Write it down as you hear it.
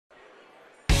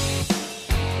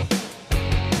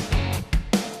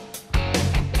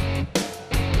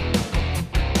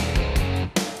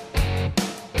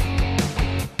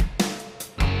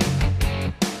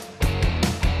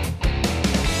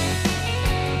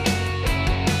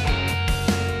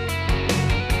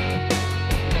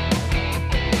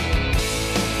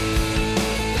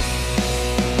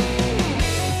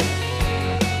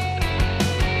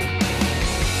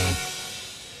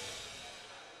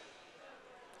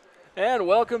And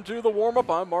welcome to the warm-up.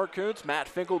 I'm Mark Kuntz. Matt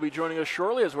Fink will be joining us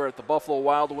shortly as we're at the Buffalo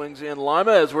Wild Wings in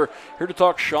Lima as we're here to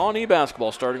talk Shawnee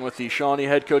basketball, starting with the Shawnee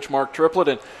head coach Mark Triplett.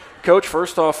 And Coach,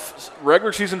 first off,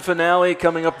 regular season finale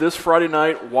coming up this Friday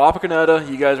night, Wapakoneta.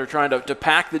 You guys are trying to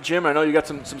pack the gym. I know you got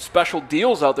some special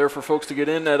deals out there for folks to get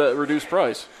in at a reduced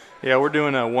price. Yeah, we're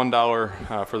doing a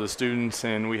 $1 for the students,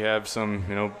 and we have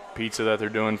some, pizza that they're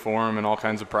doing for them and all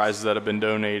kinds of prizes that have been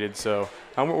donated. So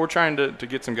we're trying to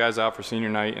get some guys out for senior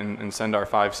night and send our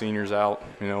 5 seniors out,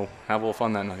 have a little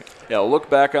fun that night. Yeah, we'll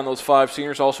look back on those 5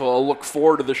 seniors. Also, I'll look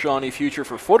forward to the Shawnee future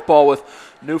for football with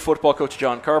new football coach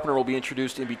John Carpenter will be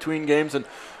introduced in between games. And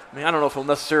I don't know if he'll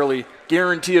necessarily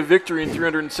guarantee a victory in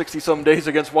 360-some days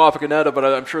against Wapakoneta, but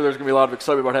I'm sure there's going to be a lot of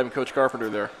excitement about having Coach Carpenter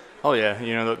there. Oh, yeah.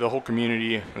 The whole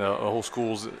community, the whole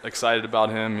school's excited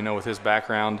about him, with his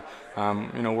background.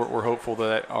 We're hopeful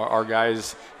that our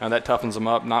guys, that toughens them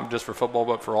up, not just for football,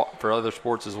 but for other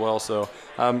sports as well. So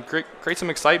create some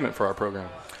excitement for our program.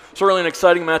 Certainly an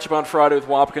exciting matchup on Friday with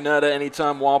Wapakoneta.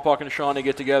 Anytime Wapak and Shawnee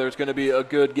get together, it's going to be a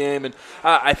good game. And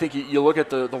I think you look at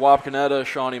the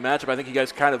Wapakoneta-Shawnee matchup, I think you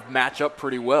guys kind of match up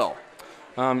pretty well.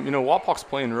 Wapak's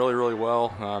playing really, really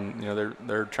well.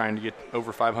 They're trying to get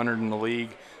over 500 in the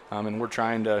league. And we're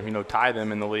trying to, tie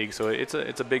them in the league. So it's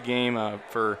a big game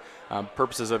for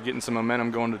purposes of getting some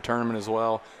momentum going to the tournament as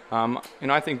well.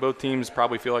 I think both teams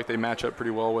probably feel like they match up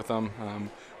pretty well with them.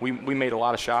 We made a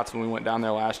lot of shots when we went down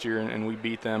there last year and we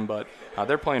beat them, but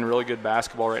they're playing really good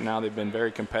basketball right now. They've been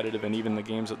very competitive in even the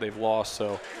games that they've lost.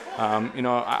 So,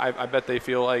 I bet they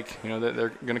feel like, that they're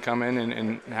going to come in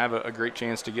and have a great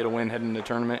chance to get a win heading into the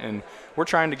tournament. And we're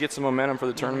trying to get some momentum for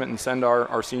the tournament and send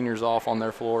our seniors off on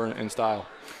their floor in style.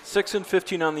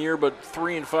 6-15 on the year, but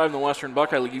 3-5 in the Western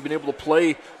Buckeye League. You've been able to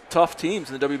play tough teams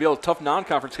in the WBL, a tough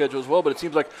non-conference schedule as well. But it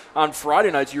seems like on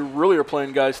Friday nights you really are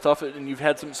playing guys tough, and you've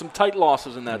had some tight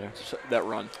losses in that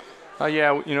run.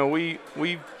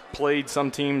 We played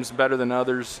some teams better than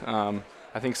others.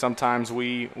 I think sometimes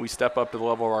we step up to the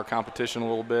level of our competition a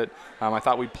little bit. I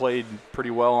thought we played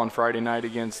pretty well on Friday night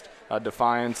against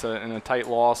Defiance in a tight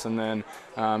loss, and then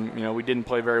we didn't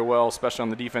play very well, especially on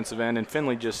the defensive end. And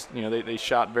Finley just they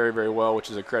shot very, very well, which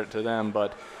is a credit to them.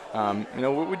 But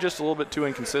we're just a little bit too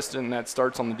inconsistent, and that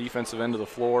starts on the defensive end of the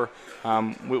floor.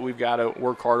 We've got to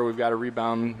work harder. We've got to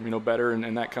rebound better,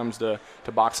 and that comes to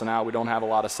boxing out. We don't have a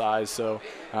lot of size, so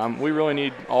we really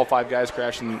need all 5 guys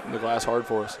crashing the glass hard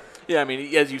for us. Yeah,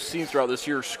 as you've seen throughout this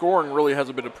year, scoring really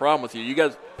hasn't been a problem with you. You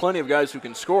got plenty of guys who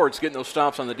can score. It's getting those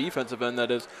stops on the defensive end that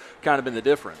has kind of been the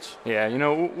difference. Yeah,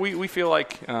 we feel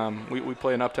like we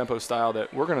play an up-tempo style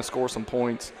that we're going to score some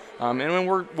points. And when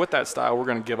we're with that style, we're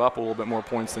going to give up a little bit more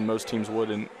points than most teams would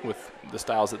with the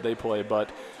styles that they play. But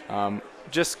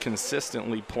just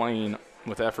consistently playing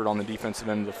with effort on the defensive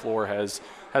end of the floor has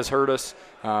hurt us.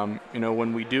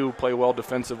 When we do play well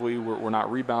defensively, we're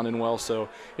not rebounding well. So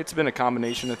it's been a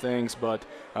combination of things. But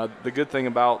the good thing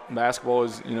about basketball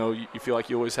is, you feel like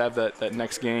you always have that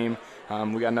next game.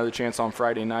 We got another chance on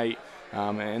Friday night.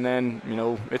 And then,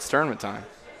 it's tournament time.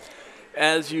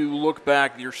 As you look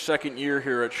back, your second year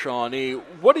here at Shawnee,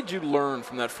 what did you learn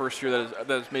from that first year that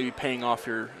is maybe paying off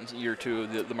here in year 2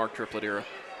 of the Mark Triplett era?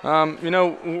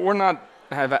 We're not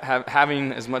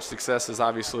having as much success as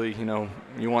obviously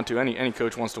you want to. Any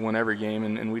coach wants to win every game,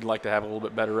 and we'd like to have a little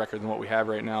bit better record than what we have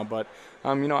right now. But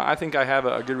I think I have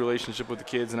a good relationship with the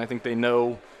kids, and I think they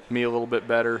know me a little bit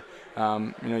better.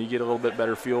 You get a little bit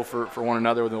better feel for one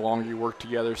another the longer you work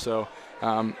together. So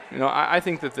I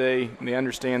think that they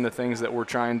understand the things that we're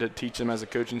trying to teach them as a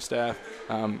coaching staff.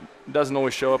 It doesn't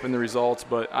always show up in the results,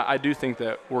 but I do think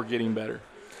that we're getting better.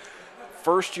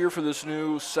 First year for this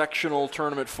new sectional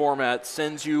tournament format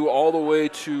sends you all the way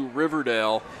to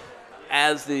Riverdale.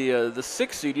 As the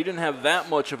 6th seed, you didn't have that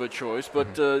much of a choice,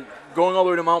 but going all the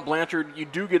way to Mount Blanchard, you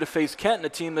do get to face Kenton, a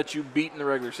team that you beat in the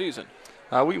regular season.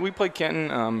 We played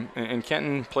Kenton, and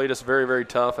Kenton played us very, very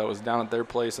tough. I was down at their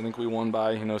place. I think we won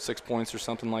by 6 points or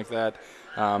something like that.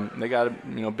 They got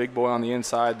a big boy on the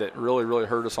inside that really, really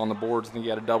hurt us on the boards. I think he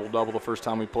had a double-double the first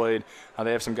time we played.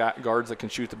 They have some guards that can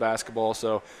shoot the basketball.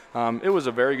 So it was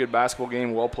a very good basketball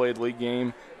game, well-played league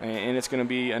game, and it's going to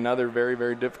be another very,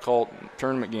 very difficult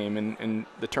tournament game. And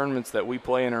the tournaments that we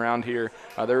play in around here,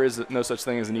 there is no such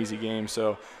thing as an easy game.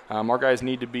 So our guys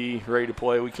need to be ready to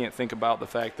play. We can't think about the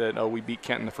fact that, we beat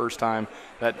Kenton the first time.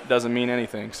 That doesn't mean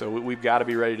anything. So we've got to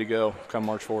be ready to go come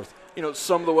March 4th.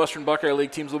 Some of the Western Buckeye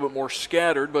League teams a little bit more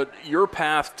scattered, but your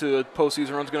path to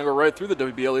postseason run is going to go right through the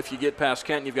WBL. If you get past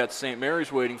Kenton, you've got St. Mary's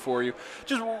waiting for you.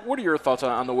 Just what are your thoughts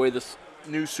on the way this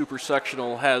new super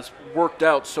sectional has worked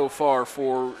out so far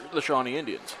for the Shawnee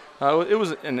Indians? It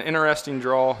was an interesting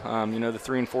draw. The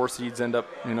 3 and 4 seeds end up,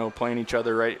 playing each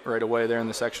other right away there in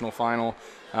the sectional final.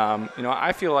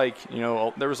 I feel like,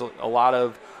 there was a lot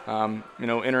of,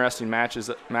 interesting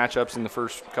matchups in the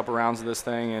first couple rounds of this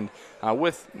thing. And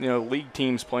with, league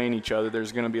teams playing each other,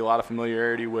 there's going to be a lot of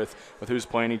familiarity with who's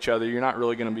playing each other. You're not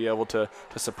really going to be able to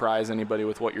surprise anybody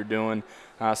with what you're doing.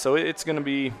 So it's going to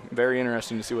be very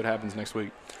interesting to see what happens next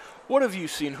week. What have you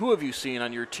seen? Who have you seen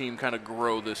on your team kind of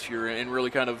grow this year and really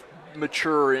kind of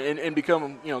mature and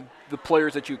become, the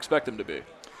players that you expect them to be?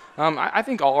 I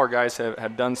think all our guys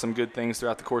have done some good things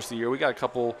throughout the course of the year. We got a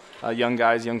couple young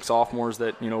guys, young sophomores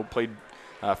that, played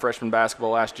freshman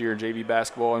basketball last year, JV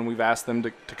basketball, and we've asked them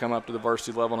to come up to the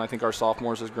varsity level, and I think our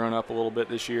sophomores has grown up a little bit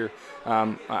this year.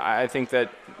 I think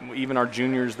that even our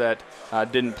juniors that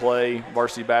didn't play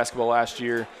varsity basketball last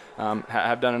year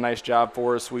have done a nice job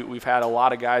for us. We've had a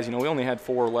lot of guys. We only had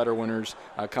 4 letter winners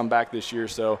come back this year.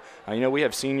 So, we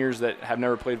have seniors that have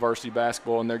never played varsity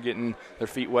basketball, and they're getting their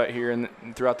feet wet here and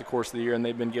throughout the course of the year, and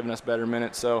they've been giving us better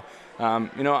minutes. So,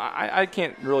 I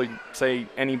can't really say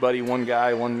anybody, one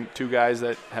guy, 2 guys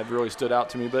that have really stood out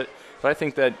to me, but I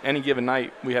think that any given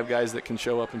night we have guys that can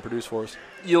show up and produce for us.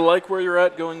 You like where you're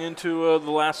at going into the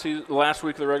last week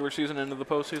of the regular season into the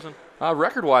postseason?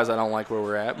 Record-wise, I don't like where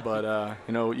we're at, but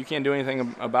you can't do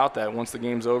anything about that. Once the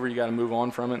game's over, you got to move on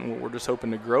from it, and we're just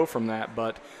hoping to grow from that.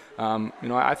 But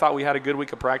I thought we had a good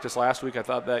week of practice last week. I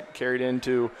thought that carried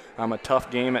into a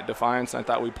tough game at Defiance, and I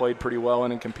thought we played pretty well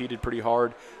and competed pretty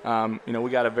hard. We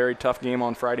got a very tough game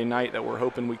on Friday night that we're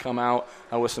hoping we come out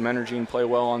with some energy and play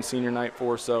well on senior night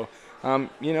for. So,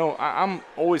 I'm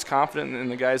always confident in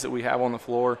the guys that we have on the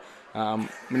floor.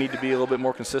 We need to be a little bit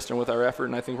more consistent with our effort,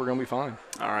 and I think we're going to be fine.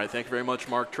 All right, thank you very much,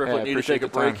 Mark Triplett. Yeah, need to take a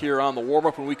break time here on the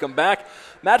warm-up. When we come back,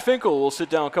 Matt Finkel will sit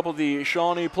down with a couple of the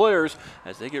Shawnee players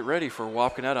as they get ready for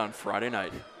Wapakoneta on Friday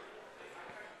night.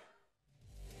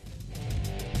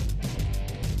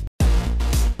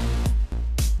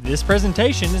 This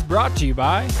presentation is brought to you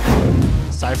by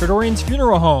Seifert Orient's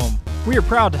Funeral Home. We are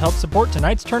proud to help support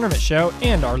tonight's tournament show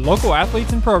and our local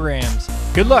athletes and programs.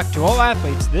 Good luck to all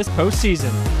athletes this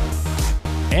postseason.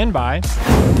 And by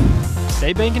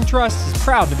State Bank and Trust is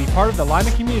proud to be part of the Lima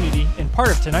community and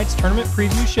part of tonight's tournament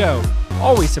preview show,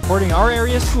 always supporting our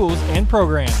area schools and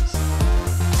programs.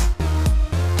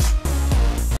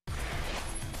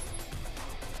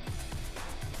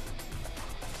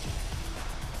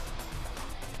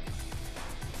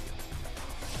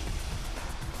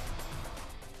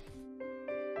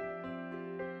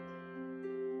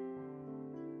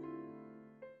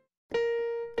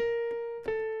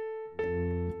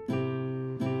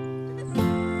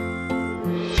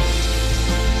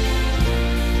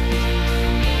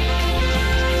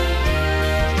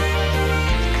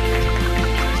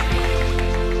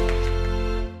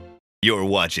 You're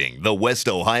watching the West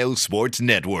Ohio Sports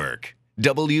Network,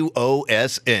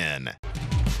 WOSN.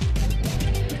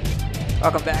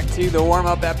 Welcome back to the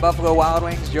warm-up at Buffalo Wild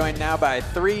Wings, joined now by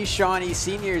 3 Shawnee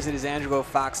seniors. It is Angelo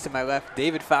Fox to my left,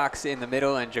 David Fox in the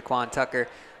middle, and Jaquan Tucker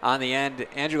on the end.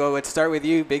 Angelo, let's start with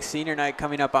you. Big senior night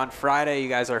coming up on Friday. You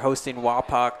guys are hosting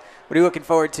Wapak. What are you looking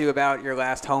forward to about your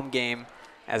last home game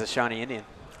as a Shawnee Indian?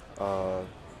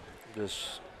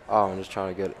 Just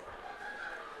trying to get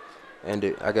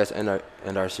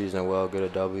end our season well, get a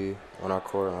W on our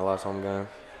court in our last home game.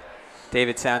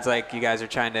 David, sounds like you guys are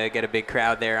trying to get a big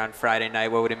crowd there on Friday night.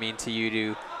 What would it mean to you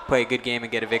to play a good game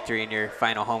and get a victory in your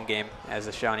final home game as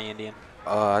a Shawnee Indian?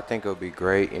 I think it'll be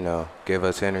great, give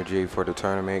us energy for the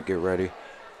tournament, get ready,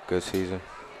 good season.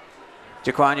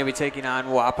 Jaquan, you'll be taking on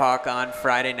Wapak on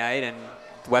Friday night, and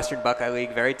Western Buckeye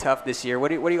League, very tough this year. What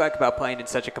do you like about playing in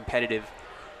such a competitive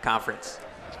conference?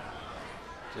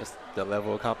 Just the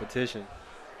level of competition.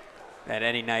 That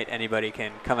any night anybody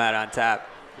can come out on top.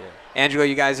 Yeah. Angelo,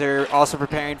 you guys are also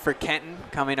preparing for Kenton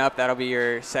coming up. That'll be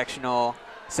your sectional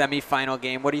semifinal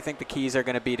game. What do you think the keys are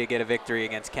going to be to get a victory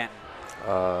against Kenton?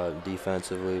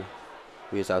 Defensively,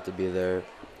 we just have to be there,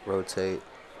 rotate,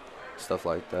 stuff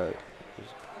like that.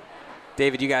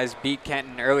 David, you guys beat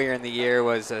Kenton earlier in the year,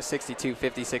 was a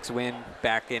 62-56 win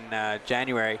back in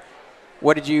January.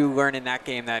 What did you learn in that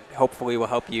game that hopefully will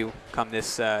help you come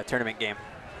this tournament game?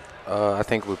 I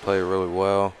think we played really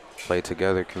well, played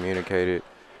together, communicated.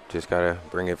 Just got to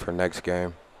bring it for next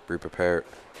game, be prepared.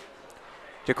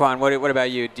 Jaquan, what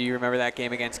about you? Do you remember that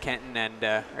game against Kenton, and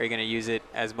are you going to use it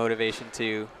as motivation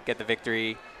to get the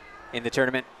victory in the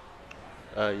tournament?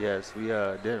 Yes, we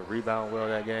didn't rebound well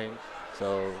that game,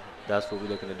 so that's what we're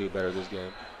looking to do better this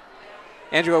game.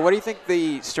 Angelo, what do you think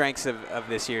the strengths of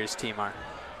this year's team are?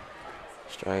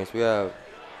 Strengths, we have,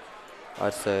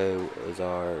 I'd say, is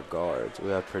our guards. We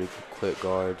have pretty quick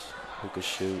guards. who could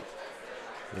shoot,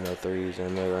 threes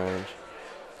in mid-range.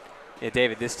 Yeah,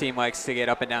 David, this team likes to get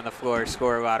up and down the floor,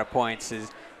 score a lot of points.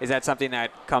 Is that something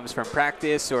that comes from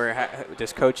practice, or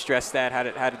does coach stress that? How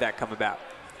did that come about?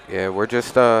 Yeah, we're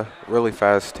just a really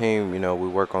fast team. We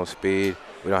work on speed.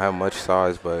 We don't have much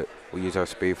size, but we use our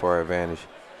speed for our advantage.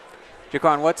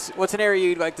 Jaquan, what's an area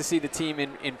you'd like to see the team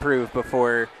improve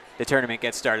before the tournament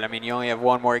gets started? I mean, you only have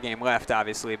one more game left,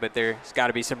 obviously, but there's got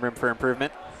to be some room for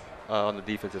improvement. On the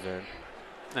defensive end.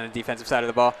 On the defensive side of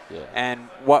the ball? Yeah. And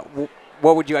what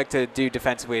would you like to do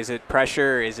defensively? Is it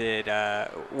pressure? Is it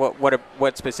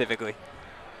what specifically?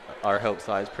 Our help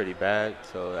side is pretty bad,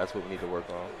 so that's what we need to work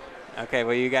on. Okay,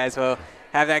 well, you guys will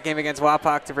have that game against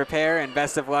WAPOC to prepare, and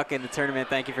best of luck in the tournament.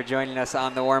 Thank you for joining us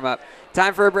on the warm-up.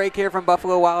 Time for a break here from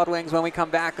Buffalo Wild Wings. When we come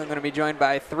back, I'm going to be joined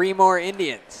by 3 more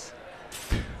Indians.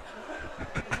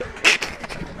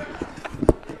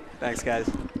 Thanks, guys.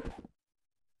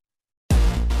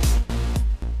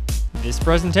 This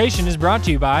presentation is brought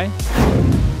to you by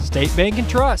State Bank and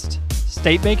Trust.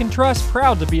 State Bank and Trust,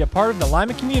 proud to be a part of the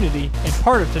Lima community and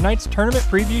part of tonight's tournament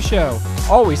preview show,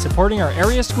 always supporting our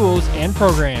area schools and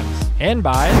programs. And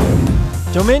by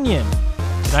Dominion.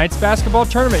 Tonight's basketball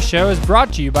tournament show is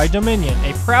brought to you by Dominion,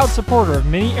 a proud supporter of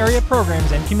many area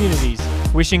programs and communities.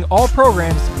 Wishing all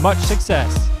programs much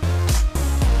success.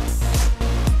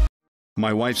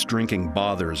 My wife's drinking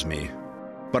bothers me,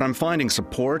 but I'm finding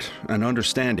support and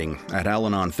understanding at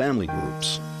Al-Anon family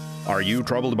groups. Are you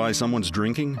troubled by someone's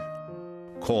drinking?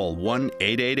 Call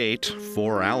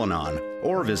 1-888-4-AL-ANON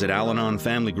or visit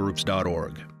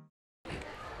alanonfamilygroups.org.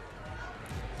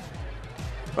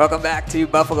 Welcome back to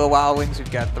Buffalo Wild Wings.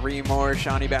 We've got 3 more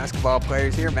Shawnee basketball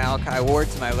players here. Malachi Ward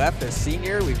to my left, a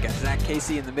senior. We've got Zach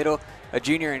Casey in the middle, a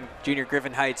junior, and junior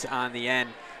Griffin Heights on the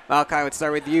end. Malachi, let's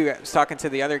start with you. I was talking to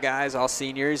the other guys, all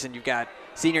seniors, and you've got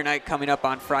senior night coming up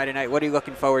on Friday night. What are you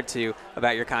looking forward to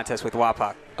about your contest with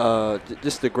WAPOC?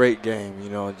 Just a great game,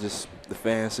 just the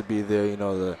fans to be there,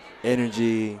 the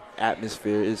energy,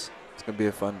 atmosphere. It's going to be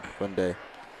a fun day.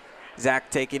 Zach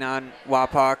taking on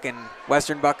WAPOC and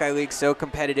Western Buckeye League, so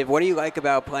competitive. What do you like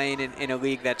about playing in a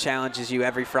league that challenges you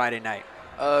every Friday night?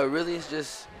 Really, it's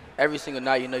just every single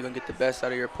night, you're going to get the best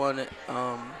out of your opponent.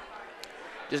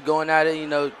 Just going at it,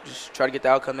 just try to get the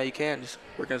outcome that you can. Just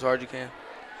working as hard as you can.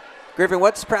 Griffin,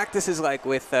 what's practices like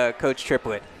with Coach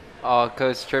Triplett? Oh,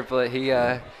 Coach Triplett, he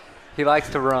likes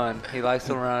to run. He likes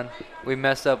to run. We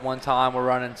messed up one time. We're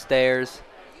running stairs,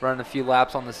 running a few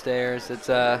laps on the stairs. It's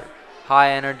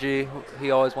high energy.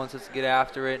 He always wants us to get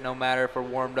after it, no matter if we're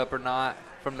warmed up or not.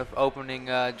 From the opening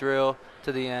drill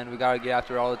to the end, we got to get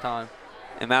after it all the time.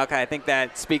 And Malachi, I think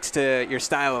that speaks to your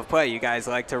style of play. You guys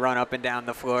like to run up and down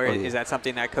the floor. Oh, yeah. Is that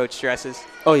something that Coach stresses?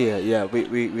 Oh yeah.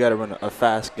 We got to run a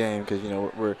fast game because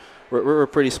we're a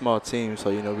pretty small team, so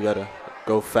we got to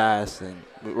go fast, and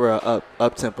we're a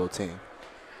up-tempo team.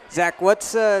 Zach,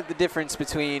 what's the difference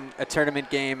between a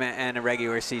tournament game and a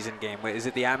regular season game? Is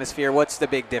it the atmosphere? What's the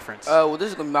big difference? Well, this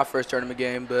is going to be my first tournament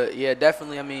game, but yeah,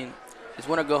 definitely. I mean, just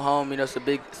want to go home. It's a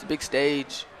big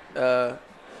stage.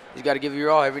 You got to give it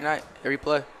your all every night, every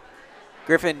play.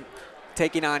 Griffin,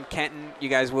 taking on Kenton, you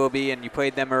guys will be, and you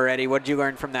played them already. What did you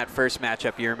learn from that first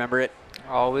matchup? You remember it?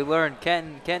 Oh, we learned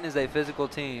Kenton is a physical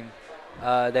team.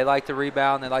 They like to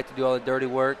rebound. They like to do all the dirty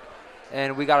work.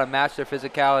 And we got to match their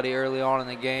physicality early on in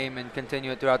the game and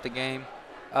continue it throughout the game.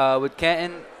 With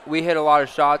Kenton, we hit a lot of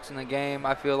shots in the game.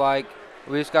 I feel like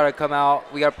we just got to come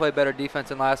out. We got to play better defense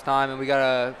than last time, and we got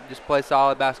to just play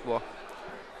solid basketball.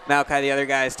 Malachi, the other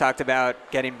guys talked about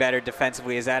getting better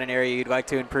defensively. Is that an area you'd like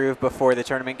to improve before the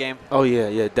tournament game? Oh,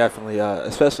 yeah, definitely,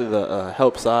 especially the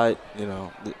help side.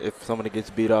 If somebody gets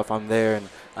beat off, I'm there, and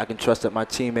I can trust that my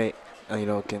teammate,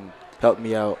 can help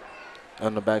me out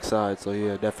on the backside. So,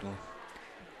 yeah, definitely.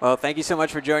 Well, thank you so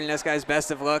much for joining us, guys. Best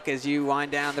of luck as you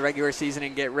wind down the regular season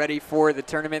and get ready for the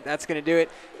tournament. That's going to do it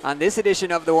on this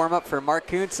edition of the warm-up. For Mark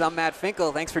Kuntz, I'm Matt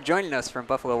Finkel. Thanks for joining us from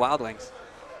Buffalo Wild Wings.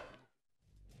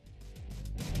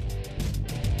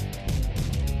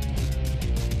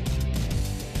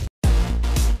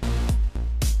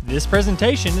 This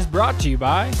presentation is brought to you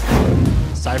by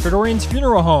Cypher Dorian's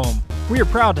Funeral Home. We are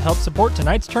proud to help support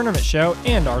tonight's tournament show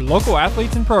and our local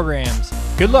athletes and programs.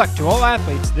 Good luck to all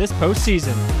athletes this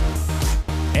postseason.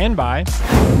 And by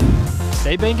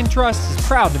State Bank and Trust is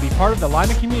proud to be part of the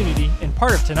Lima community and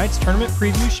part of tonight's tournament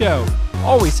preview show,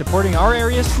 always supporting our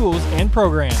area schools and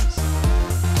programs.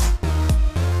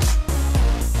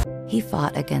 He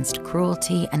fought against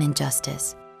cruelty and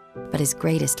injustice, but his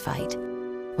greatest fight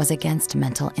was against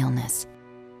mental illness.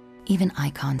 Even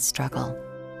icons struggle.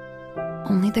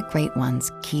 Only the great ones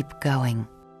keep going.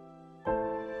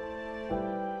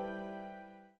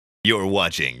 You're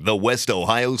watching the West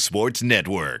Ohio Sports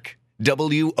Network,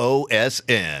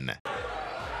 WOSN.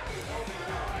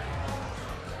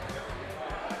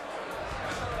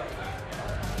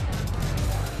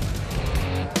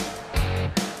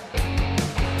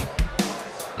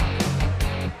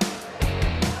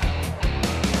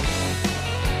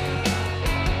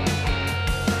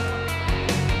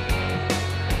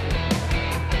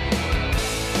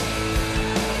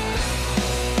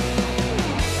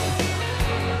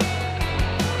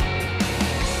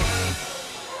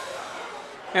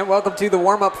 And welcome to the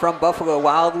warm-up from Buffalo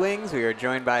Wild Wings. We are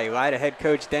joined by Elida head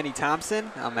coach Denny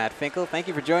Thompson. I'm Matt Finkel. Thank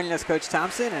you for joining us, Coach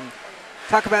Thompson, and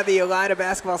talk about the Elida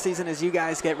basketball season as you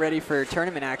guys get ready for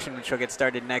tournament action, which will get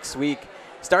started next week.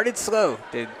 Started slow,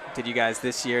 did you guys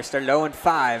this year? Started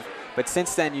 0-5, but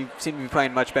since then you seem to be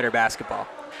playing much better basketball.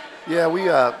 Yeah,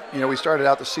 we started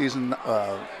out the season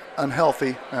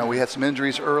unhealthy. We had some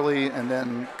injuries early, and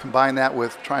then combine that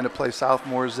with trying to play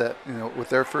sophomores that, with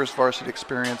their first varsity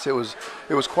experience, it was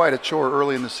quite a chore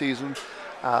early in the season.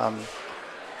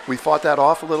 We fought that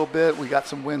off a little bit. We got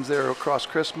some wins there across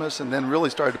Christmas, and then really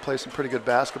started to play some pretty good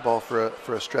basketball for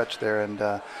a stretch there. And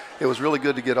it was really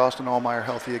good to get Austin Allmeyer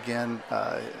healthy again.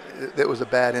 It was a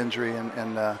bad injury,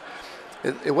 and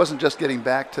it wasn't just getting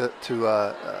back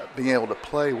to being able to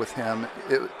play with him.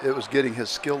 It was getting his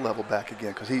skill level back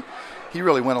again, because he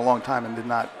really went a long time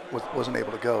and wasn't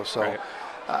able to go. So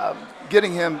right.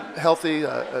 Getting him healthy.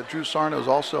 Drew Sarno was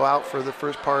also out for the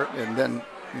first part, and then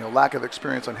lack of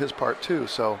experience on his part too.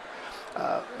 So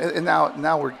and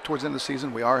now we're towards the end of the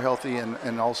season. We are healthy,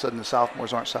 and all of a sudden the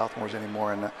sophomores aren't sophomores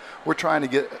anymore, and we're trying to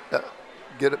get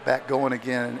it back going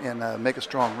again and make a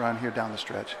strong run here down the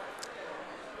stretch.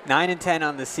 9-10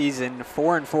 on the season,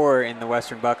 4-4 in the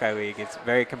Western Buckeye League. It's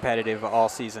very competitive all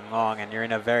season long, and you're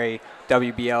in a very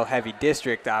WBL-heavy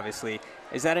district, obviously.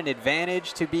 Is that an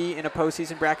advantage to be in a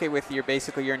postseason bracket with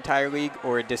basically your entire league,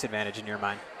 or a disadvantage in your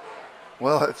mind?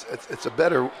 Well, it's a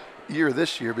better year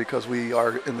this year because we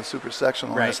are in the super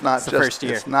sectional. Right. It's not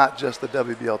it's not just the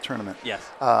WBL tournament. Yes.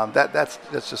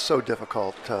 That's just so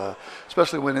difficult,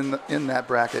 especially when in that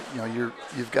bracket,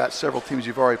 you've got several teams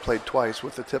you've already played twice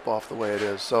with the tip off the way it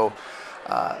is. So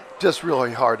just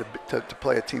really hard to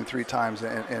play a team 3 times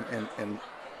and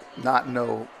not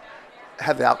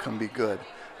have the outcome be good.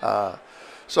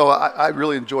 So I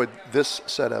really enjoyed this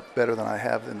setup better than I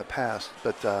have in the past,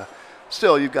 but.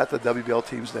 Still, you've got the WBL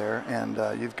teams there, and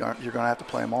you're going to have to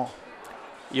play them all.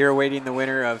 You're awaiting the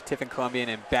winner of Tiffin Columbian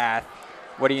and Bath.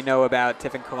 What do you know about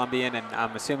Tiffin Columbian? And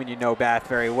I'm assuming you know Bath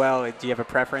very well. Do you have a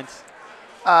preference?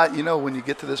 When you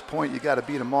get to this point, you got to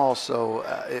beat them all. So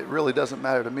it really doesn't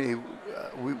matter to me.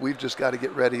 We've just got to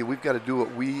get ready. We've got to do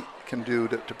what we can do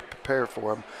to prepare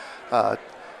for them.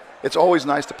 It's always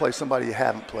nice to play somebody you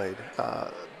haven't played.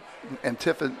 And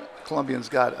Tiffin Columbian's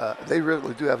got, they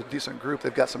really do have a decent group.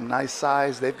 They've got some nice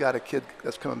size. They've got a kid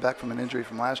that's coming back from an injury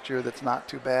from last year that's not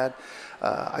too bad.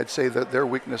 I'd say that their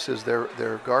weakness is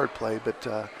their guard play,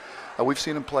 but we've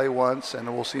seen them play once,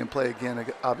 and we'll see them play again,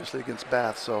 obviously, against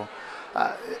Bath. So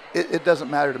it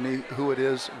doesn't matter to me who it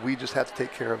is. We just have to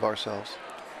take care of ourselves.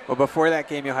 Well, before that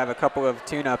game, you'll have a couple of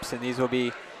tune-ups, and these will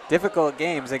be difficult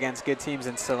games against good teams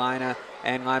in Salina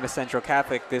and Lima Central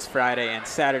Catholic this Friday and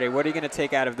Saturday. What are you going to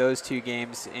take out of those 2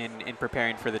 games in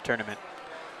preparing for the tournament?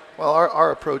 Well,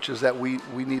 our approach is that we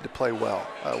need to play well.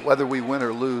 Whether we win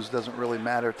or lose doesn't really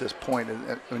matter at this point.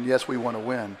 And yes, we want to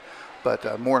win,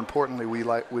 but more importantly, we'd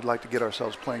like to get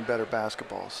ourselves playing better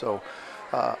basketball. So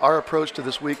our approach to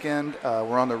this weekend,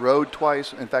 we're on the road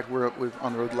twice. In fact, we're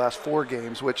on the road the last 4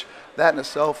 games, which that in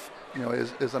itself,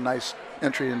 is a nice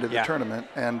entry into the tournament.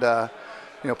 And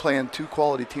playing 2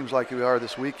 quality teams like we are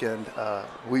this weekend,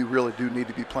 we really do need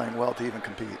to be playing well to even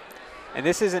compete. And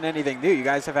this isn't anything new. You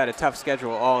guys have had a tough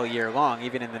schedule all year long,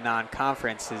 even in the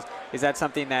non-conference. Is that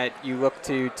something that you look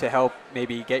to help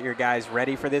maybe get your guys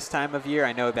ready for this time of year?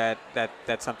 I know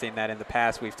that's something that in the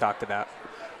past we've talked about.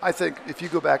 I think if you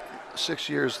go back 6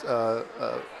 years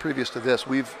previous to this,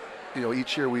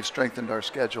 each year we've strengthened our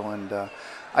schedule, and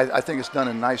I think it's done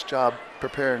a nice job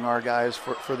preparing our guys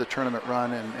for the tournament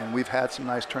run, and we've had some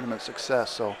nice tournament success.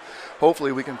 So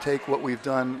hopefully we can take what we've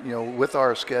done, with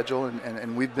our schedule,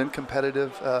 and we've been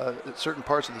competitive at certain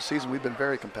parts of the season. We've been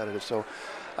very competitive. So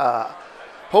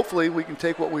hopefully we can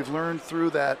take what we've learned through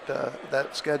that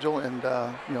schedule and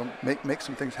make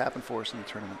some things happen for us in the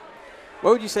tournament.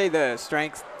 What would you say the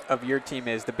strength of your team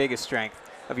is, the biggest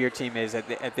strength of your team is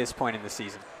at this point in the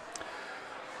season?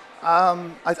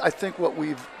 I think what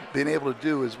we've been able to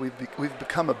do is we've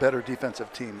become a better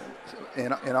defensive team.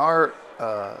 In our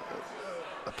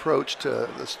approach to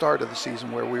the start of the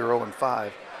season, where we were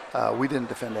 0-5, we didn't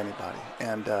defend anybody,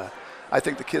 and I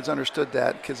think the kids understood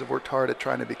that. Kids have worked hard at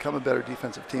trying to become a better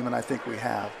defensive team, and I think we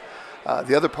have.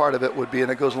 The other part of it would be,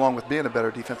 and it goes along with being a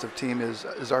better defensive team,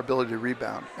 is our ability to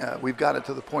rebound. We've gotten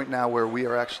to the point now where we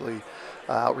are actually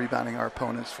out-rebounding our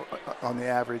opponents on the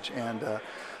average, and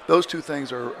those two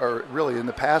things are really, in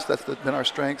the past, that's been our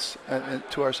strengths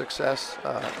to our success,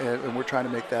 and we're trying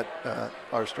to make that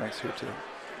our strengths here too.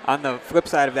 On the flip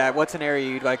side of that, what's an area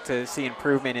you'd like to see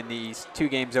improvement in these 2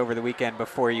 games over the weekend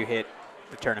before you hit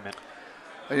the tournament?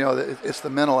 You know, it's the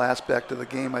mental aspect of the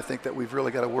game, I think, that we've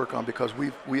really got to work on, because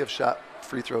we have shot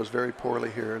free throws very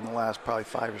poorly here in the last probably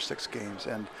 5 or 6 games,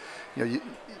 and you know,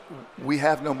 we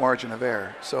have no margin of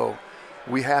error, so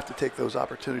we have to take those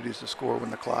opportunities to score when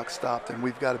the clock stopped, and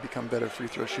we've got to become a better free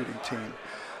throw shooting team.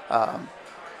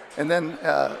 And then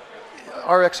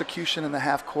our execution in the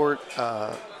half court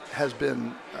has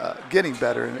been getting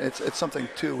better, and it's something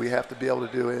too we have to be able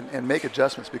to do and make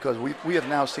adjustments, because we have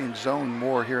now seen zone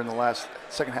more here in the last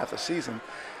second half of the season,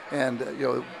 and you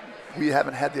know, we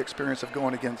haven't had the experience of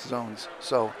going against zones.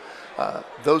 So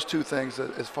those 2 things,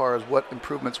 as far as what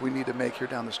improvements we need to make here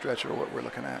down the stretch, are what we're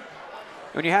looking at.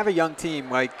 When you have a young team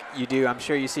like you do, I'm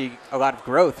sure you see a lot of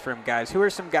growth from guys. Who are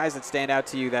some guys that stand out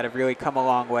to you that have really come a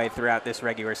long way throughout this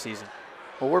regular season?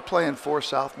 Well, we're playing 4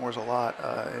 sophomores a lot,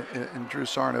 and Drew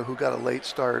Sarno, who got a late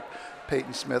start,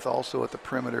 Peyton Smith also at the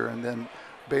perimeter, and then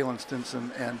Balin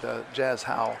Stinson and Jazz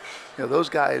Howell. You know, those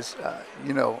guys,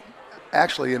 you know,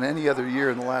 actually in any other year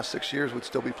in the last 6 years would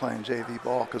still be playing JV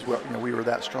ball, because we were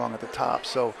that strong at the top.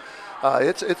 So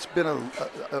it's been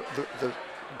the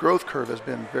growth curve has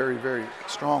been very, very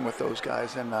strong with those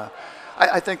guys, and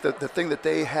I think that the thing that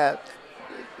they had,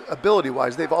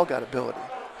 ability-wise, they've all got ability.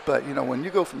 But, you know, when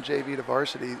you go from JV to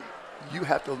varsity, you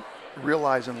have to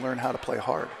realize and learn how to play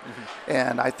hard. Mm-hmm.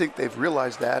 And I think they've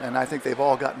realized that, and I think they've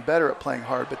all gotten better at playing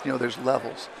hard, but, you know, there's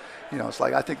levels. You know, it's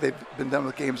like, I think they've been done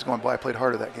with games going, boy, I played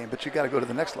harder that game, but you got to go to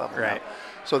the next level. Right. Now.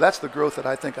 So that's the growth that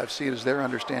I think I've seen, is their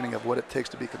understanding of what it takes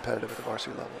to be competitive at the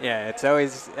varsity level. Yeah, it's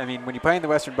always, I mean, when you play in the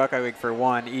Western Buckeye League, for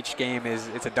one, each game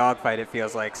it's a dogfight, it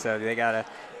feels like, so they got to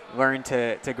learn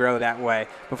to grow that way.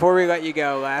 Before we let you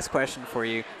go, last question for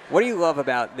you. What do you love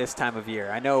about this time of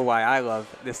year? I know why I love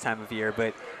this time of year,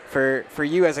 but for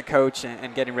you as a coach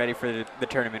and getting ready for the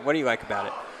tournament, what do you like about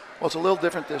it? Well, it's a little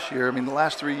different this year. I mean, the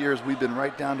last 3 years we've been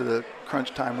right down to the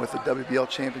crunch time with the WBL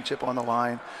championship on the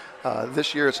line.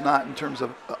 This year it's not in terms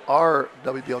of our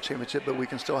WBL championship, but we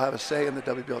can still have a say in the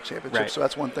WBL championship. Right. So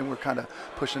that's one thing we're kind of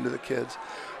pushing to the kids.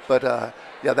 But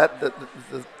yeah,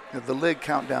 the league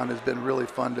countdown has been really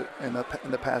fun in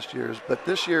the past years. But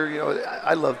this year, you know,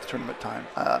 I love the tournament time.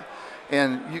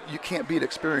 And you can't beat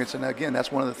experience, and again,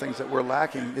 that's one of the things that we're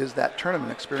lacking, is that tournament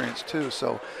experience too.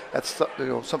 So that's, you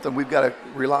know, something we've got to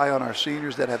rely on our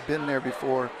seniors that have been there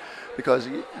before, because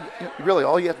really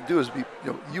all you have to do is be,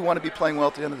 you know, you want to be playing well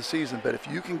at the end of the season, but if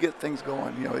you can get things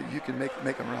going, you know, you can make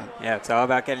them run. Yeah, it's all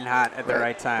about getting hot at the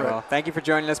right time. Right. Well, thank you for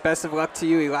joining us. Best of luck to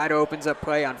you. Elida opens up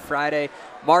play on Friday,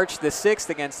 March the 6th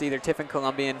against either Tiffin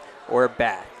Columbian or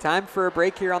Bath. Time for a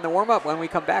break here on the warm-up. When we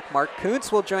come back, Mark Kuntz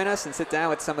will join us and sit down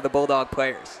with some of the Bulldog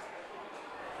players.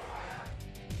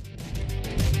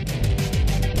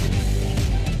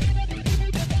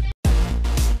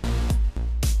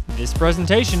 This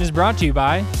presentation is brought to you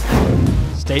by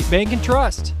State Bank and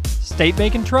Trust. State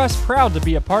Bank and Trust, proud to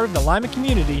be a part of the Lima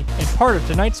community and part of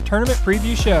tonight's tournament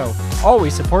preview show,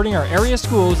 always supporting our area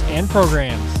schools and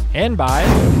programs. And by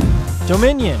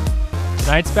Dominion.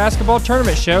 Tonight's basketball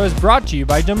tournament show is brought to you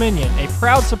by Dominion, a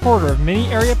proud supporter of many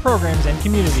area programs and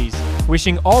communities.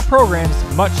 Wishing all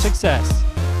programs much success.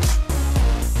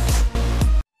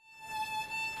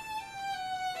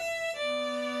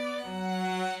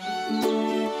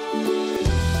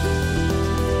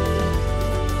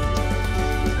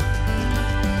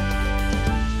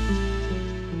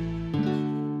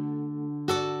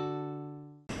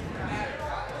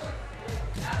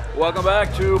 Welcome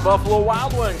back to Buffalo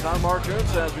Wild Wings. I'm Mark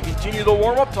Kuntz as we continue the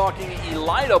warm-up talking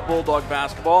Elida Bulldog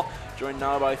basketball. Joined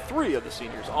now by 3 of the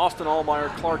seniors, Austin Allmeyer,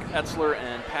 Clark Etzler,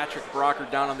 and Patrick Brocker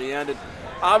down on the end. And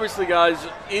obviously, guys,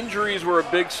 injuries were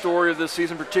a big story of this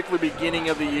season, particularly beginning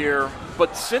of the year.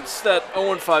 But since that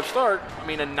 0-5 start, I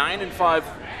mean, a 9-5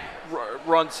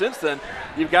 run since then,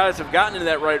 you guys have gotten into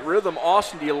that right rhythm.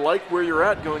 Austin, do you like where you're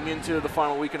at going into the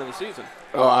final weekend of the season?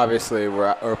 Well, obviously,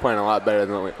 we're playing a lot better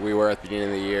than we were at the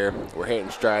beginning of the year. We're hitting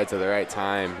strides at the right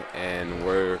time, and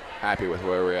we're happy with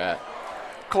where we're at.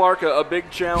 Clark, a big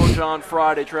challenge on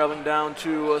Friday, traveling down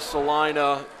to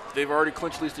Salina. They've already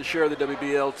clinched at least a share of the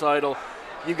WBL title.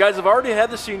 You guys have already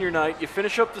had the senior night. You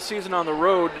finish up the season on the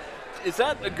road. Is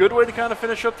that a good way to kind of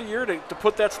finish up the year, to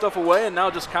put that stuff away and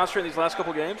now just concentrate on these last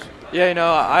couple games? Yeah, you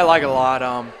know, I like it a lot.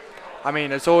 I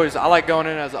mean, it's always, I like going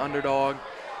in as an underdog.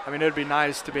 I mean, it'd be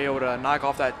nice to be able to knock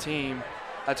off that team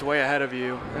that's way ahead of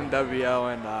you in WO,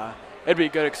 and it'd be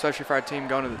good, especially for our team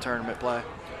going to the tournament play.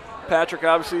 Patrick,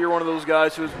 obviously you're one of those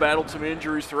guys who has battled some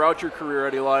injuries throughout your career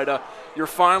at Elida. You're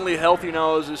finally healthy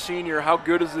now as a senior. How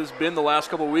good has this been the last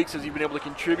couple of weeks? Has you been able to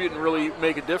contribute and really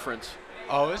make a difference?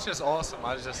 Oh, it's just awesome.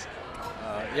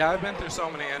 I've been through so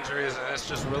many injuries, and it's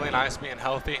just really nice being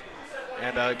healthy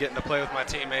and getting to play with my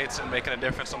teammates and making a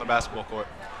difference on the basketball court.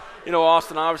 You know,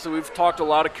 Austin, obviously we've talked to a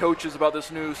lot of coaches about this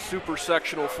new super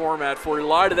sectional format for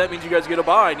Elida. That means you guys get a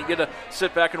bye and you get to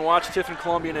sit back and watch Tiffin,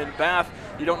 Columbian, and Bath.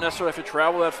 You don't necessarily have to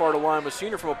travel that far to Lima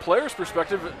Senior. From a player's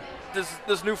perspective, does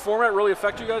this new format really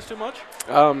affect you guys too much?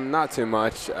 Not too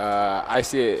much. I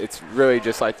see it. It's really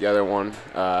just like the other one.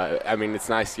 I mean, it's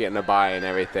nice getting a bye and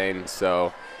everything.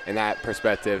 So, in that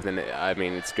perspective, then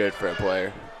it's good for a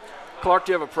player. Clark,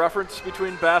 do you have a preference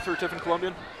between Bath or Tiffin,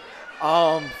 Columbian?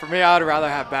 For me, I'd rather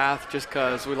have Bath just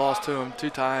because we lost to them 2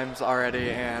 times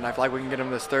already, and I feel like we can get them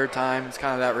this 3rd time. It's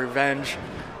kind of that revenge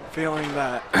feeling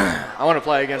that I want to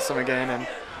play against them again, and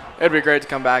it'd be great to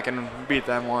come back and beat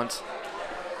them once.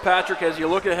 Patrick, as you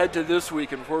look ahead to this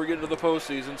week, and before we get into the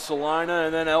postseason, Salina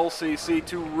and then LCC,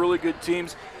 2 really good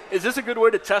teams. Is this a good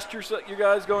way to test you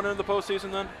guys going into the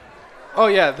postseason then? Oh,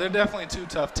 yeah, they're definitely 2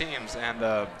 tough teams, and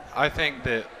I think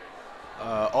that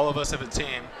all of us as a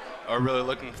team are really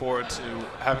looking forward to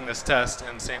having this test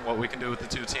and seeing what we can do with the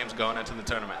 2 teams going into the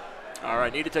tournament. All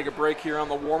right, need to take a break here on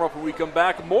the warm-up. When we come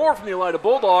back, more from the Elida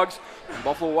Bulldogs and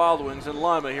Buffalo Wild Wings in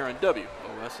Lima here on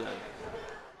WOSN.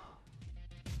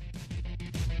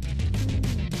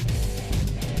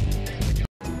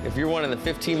 If you're one of the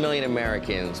 15 million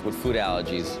Americans with food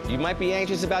allergies, you might be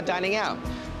anxious about dining out.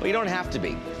 Well, you don't have to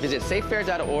be. Visit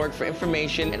safefare.org for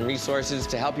information and resources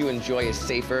to help you enjoy a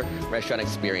safer restaurant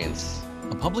experience.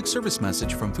 A public service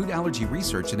message from Food Allergy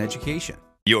Research and Education.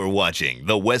 You're watching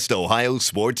the West Ohio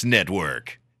Sports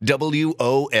Network,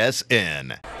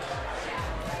 WOSN.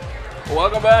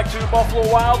 Welcome back to Buffalo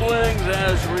Wild Wings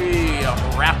as we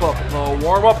wrap up the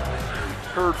warm-up.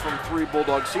 Heard from 3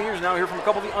 Bulldog seniors. Now hear from a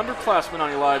couple of the underclassmen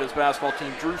on Elida's basketball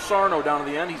team. Drew Sarno down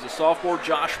to the end. He's a sophomore.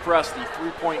 Josh Press, the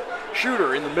 3-point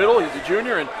shooter in the middle. He's a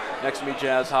junior. And next to me,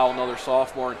 Jazz Howell, another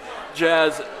sophomore. And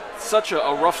Jazz, such a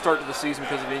rough start to the season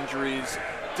because of injuries.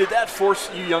 Did that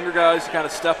force you younger guys to kind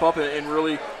of step up and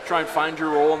really try and find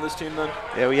your role on this team then?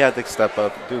 Yeah, we had to step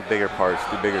up, do bigger parts,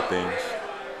 do bigger things.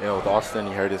 You know, with Austin,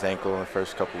 he hurt his ankle in the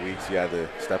first couple weeks. He had to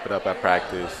step it up at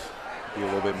practice, be a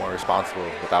little bit more responsible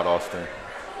without Austin.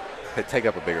 Take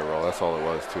up a bigger role, that's all it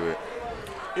was to it.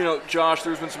 You know, Josh,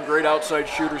 there's been some great outside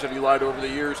shooters at Elida over the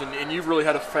years, and you've really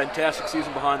had a fantastic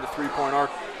season behind the 3-point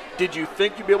arc. Did you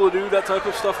think you'd be able to do that type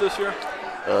of stuff this year?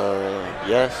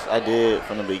 Yes, I did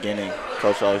from the beginning.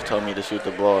 Coach always told me to shoot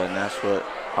the ball, and that's what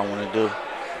I want to do.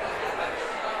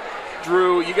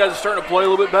 Drew, you guys are starting to play a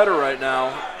little bit better right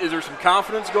now. Is there some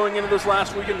confidence going into this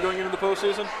last weekend, going into the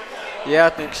postseason? Yeah,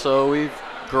 I think so. We've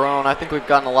grown. I think we've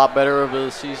gotten a lot better over the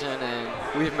season,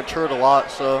 and we've matured a lot,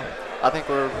 so I think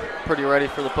we're pretty ready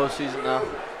for the postseason now.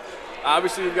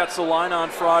 Obviously, you've got Salina on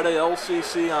Friday,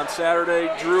 LCC on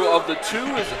Saturday. Drew, of the 2,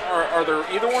 are there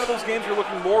either one of those games you're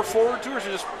looking more forward to, or is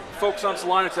it just focus on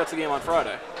Salina because that's the game on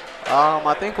Friday?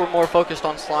 I think we're more focused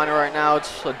on Salina right now.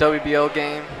 It's a WBO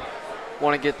game.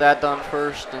 Want to get that done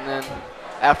first, and then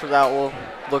after that we'll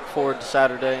look forward to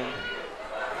Saturday and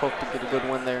hope to get a good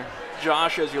win there.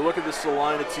 Josh, as you look at the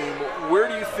Salina team, where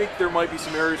do you think there might be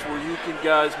some areas where you can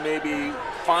guys maybe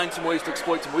find some ways to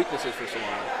exploit some weaknesses for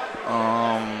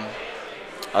Salina?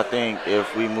 I think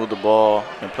if we move the ball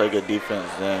and play good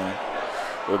defense, then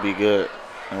we'll be good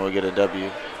and we'll get a W.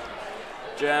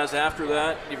 Jazz, after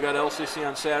that, you've got LCC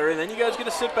on Saturday. Then you guys get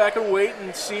to sit back and wait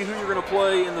and see who you're going to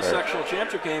play in the sectional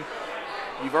championship game.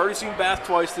 You've already seen Bath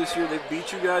twice this year. They've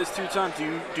beat you guys 2 times.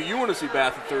 Do you want to see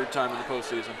Bath a 3rd time in the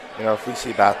postseason? You know, if we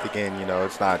see Bath again, you know,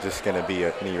 it's not just going to be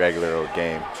any regular old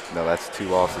game. You know, that's 2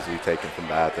 losses we've taken from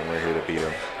Bath, and we're here to beat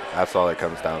them. That's all it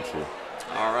comes down to.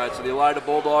 All right, so the Elida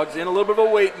Bulldogs in a little bit of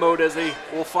a wait mode as they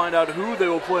will find out who they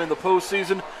will play in the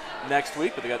postseason next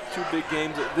week. But they got 2 big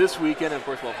games this weekend, and of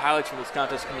course we'll have highlights from this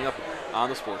contest coming up on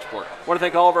the Sports Report. I want to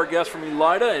thank all of our guests from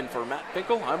Elida, and for Matt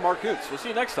Finkel, I'm Mark Kutz. We'll see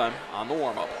you next time on The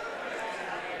Warm-Up.